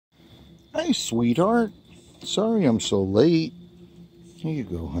Hi, sweetheart. Sorry I'm so late. Here you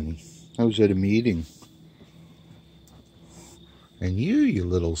go, honey. I was at a meeting. And you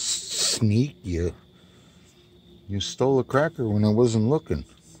little sneak, you stole a cracker when I wasn't looking.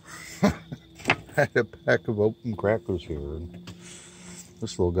 I had a pack of open crackers here, and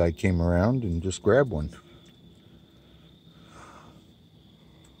this little guy came around and just grabbed one.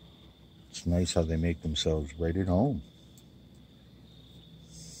 It's nice how they make themselves right at home.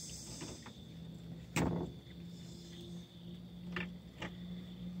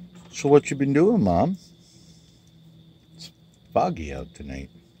 So what you been doing, Mom? It's foggy out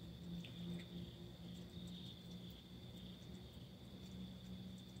tonight.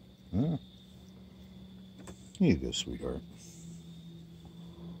 Huh? Here you go, sweetheart.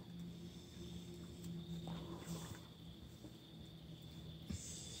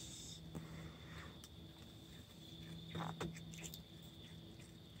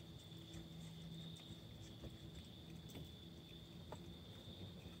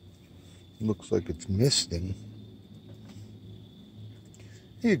 Looks like it's misting.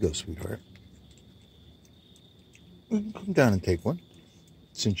 Here you go, sweetheart. You can come down and take one.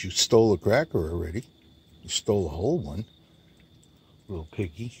 Since you stole a cracker already. You stole a whole one. Little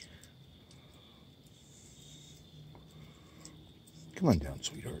piggy. Come on down,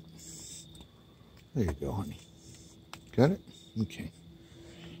 sweetheart. There you go, honey. Got it? Okay.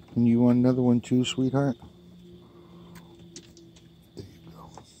 And you want another one too, sweetheart? There you go.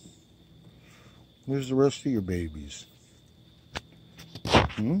 Where's the rest of your babies?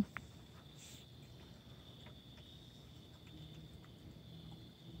 Hmm?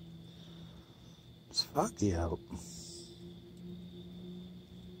 It's foggy out.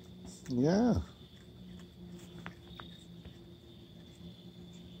 Yeah.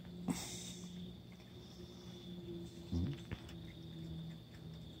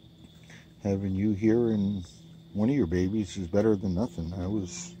 Having you here and one of your babies is better than nothing. I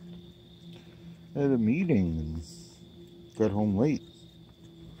was at a meeting and got home late.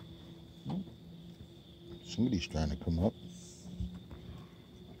 Somebody's trying to come up.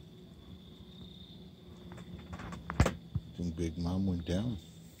 I think Big Mom went down.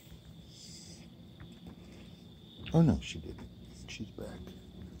 Oh no, she didn't. She's back.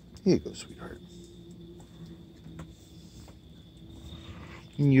 Here you go, sweetheart.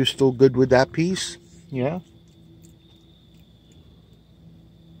 And you still good with that piece? Yeah?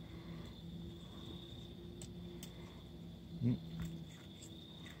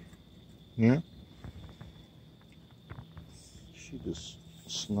 Yeah? She just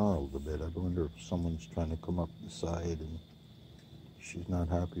snarled a bit. I wonder if someone's trying to come up the side and she's not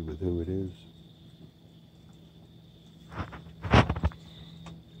happy with who it is.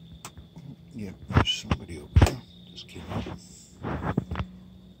 Yeah, there's somebody over there. Just came up.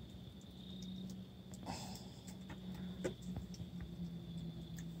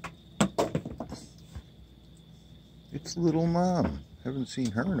 It's little Mom. Haven't seen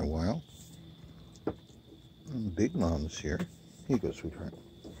her in a while. And Big Mom's here. Here you go, sweetheart.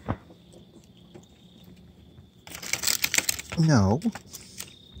 No.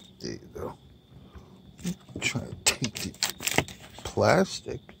 There you go. Try to take the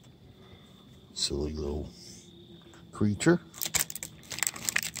plastic. Silly little creature.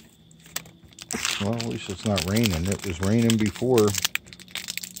 Well, at least it's not raining. It was raining before.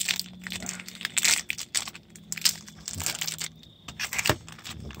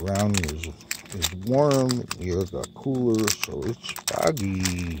 The ground is warm. The air got cooler, so it's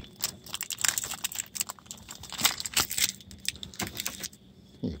foggy.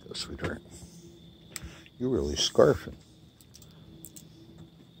 Here you go, sweetheart. You're really scarfing.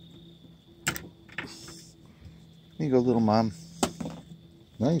 Here you go, little Mom.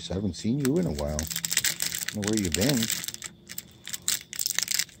 Nice, I haven't seen you in a while. I don't know where you've been.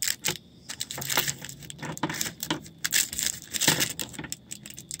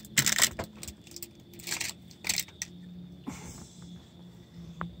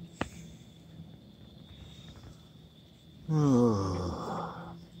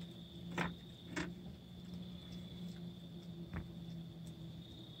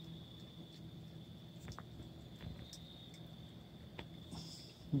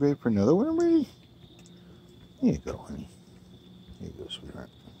 You ready for another one already? Here you go, honey. Here you go, sweetheart.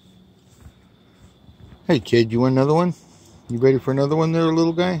 Hey, kid, you want another one? You ready for another one there,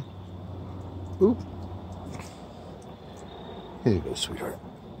 little guy? Oop. Here you go, sweetheart.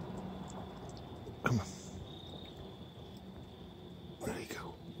 Come on. There you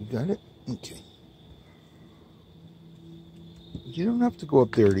go. You got it? Okay. You don't have to go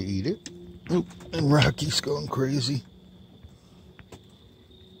up there to eat it. Oop. And Rocky's going crazy.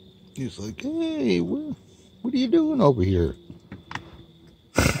 He's like, hey, what are you doing over here?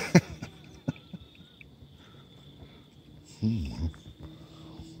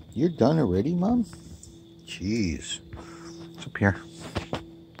 You're done already, Mom? Jeez. It's up here.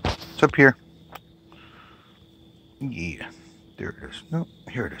 It's up here. Yeah. There it is. No,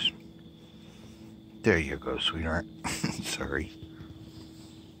 here it is. There you go, sweetheart. Sorry.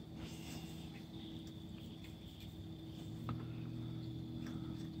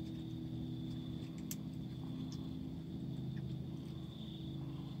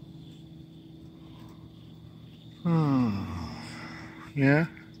 Yeah?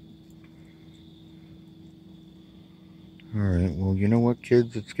 Alright, well, you know what,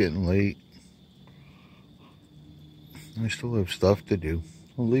 kids? It's getting late. I still have stuff to do.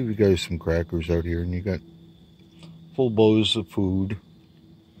 I'll leave you guys some crackers out here, and you got full bowls of food.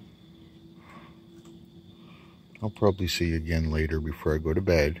 I'll probably see you again later before I go to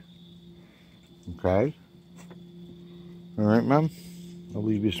bed. Okay? Alright, Mom? I'll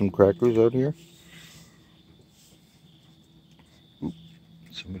leave you some crackers out here. Oop,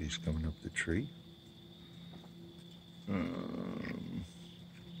 somebody's coming up the tree. Come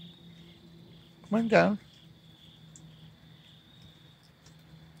on down.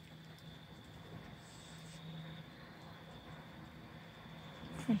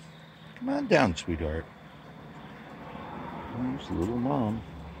 Come on down, sweetheart. There's little Mom.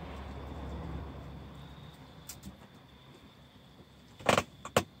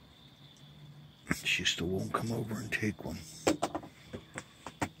 She still won't come over and take one.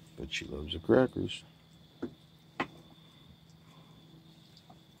 But she loves the crackers.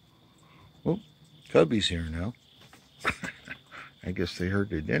 Oh, Cubby's here now. I guess they heard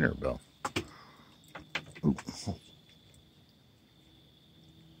the dinner bell. Ooh.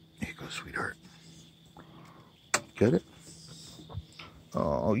 Here you go, sweetheart. Get it?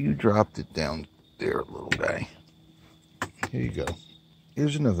 Oh, you dropped it down there, little guy. Here you go.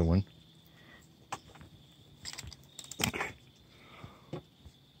 Here's another one. Okay.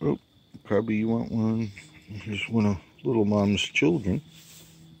 Oh, Cubby, you want one? Here's one of little Mom's children.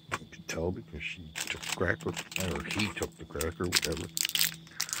 You can tell because she took the cracker, or he took the cracker, whatever.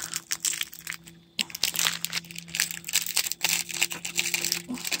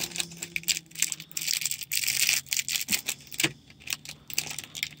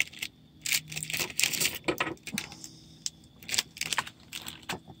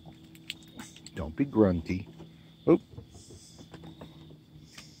 Don't be grunty. Oh.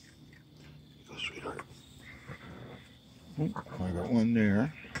 Go, sweetheart. Oh, I got one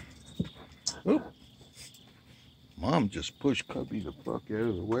there. Oh. Mom just pushed Cubby the fuck out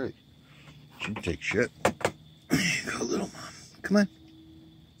of the way. She can take shit. There you go, little Mom. Come on.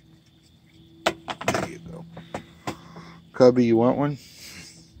 There you go. Cubby, you want one?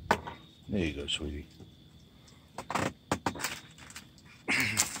 There you go, sweetie.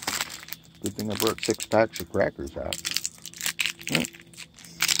 Good thing I brought 6 packs of crackers out.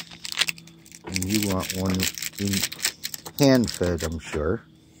 And you want one hand-fed, I'm sure.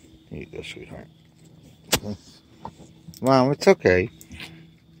 There you go, sweetheart. Okay. Mom, it's okay.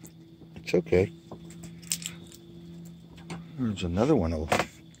 It's okay. There's another one of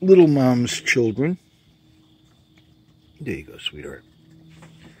little Mom's children. There you go, sweetheart.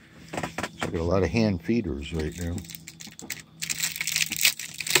 So I got a lot of hand feeders right now.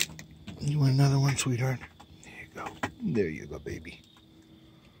 You want another one, sweetheart? There you go. There you go, baby.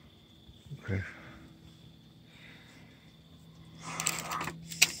 Okay.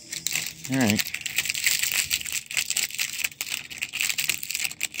 All right.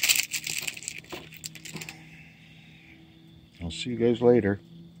 I'll see you guys later.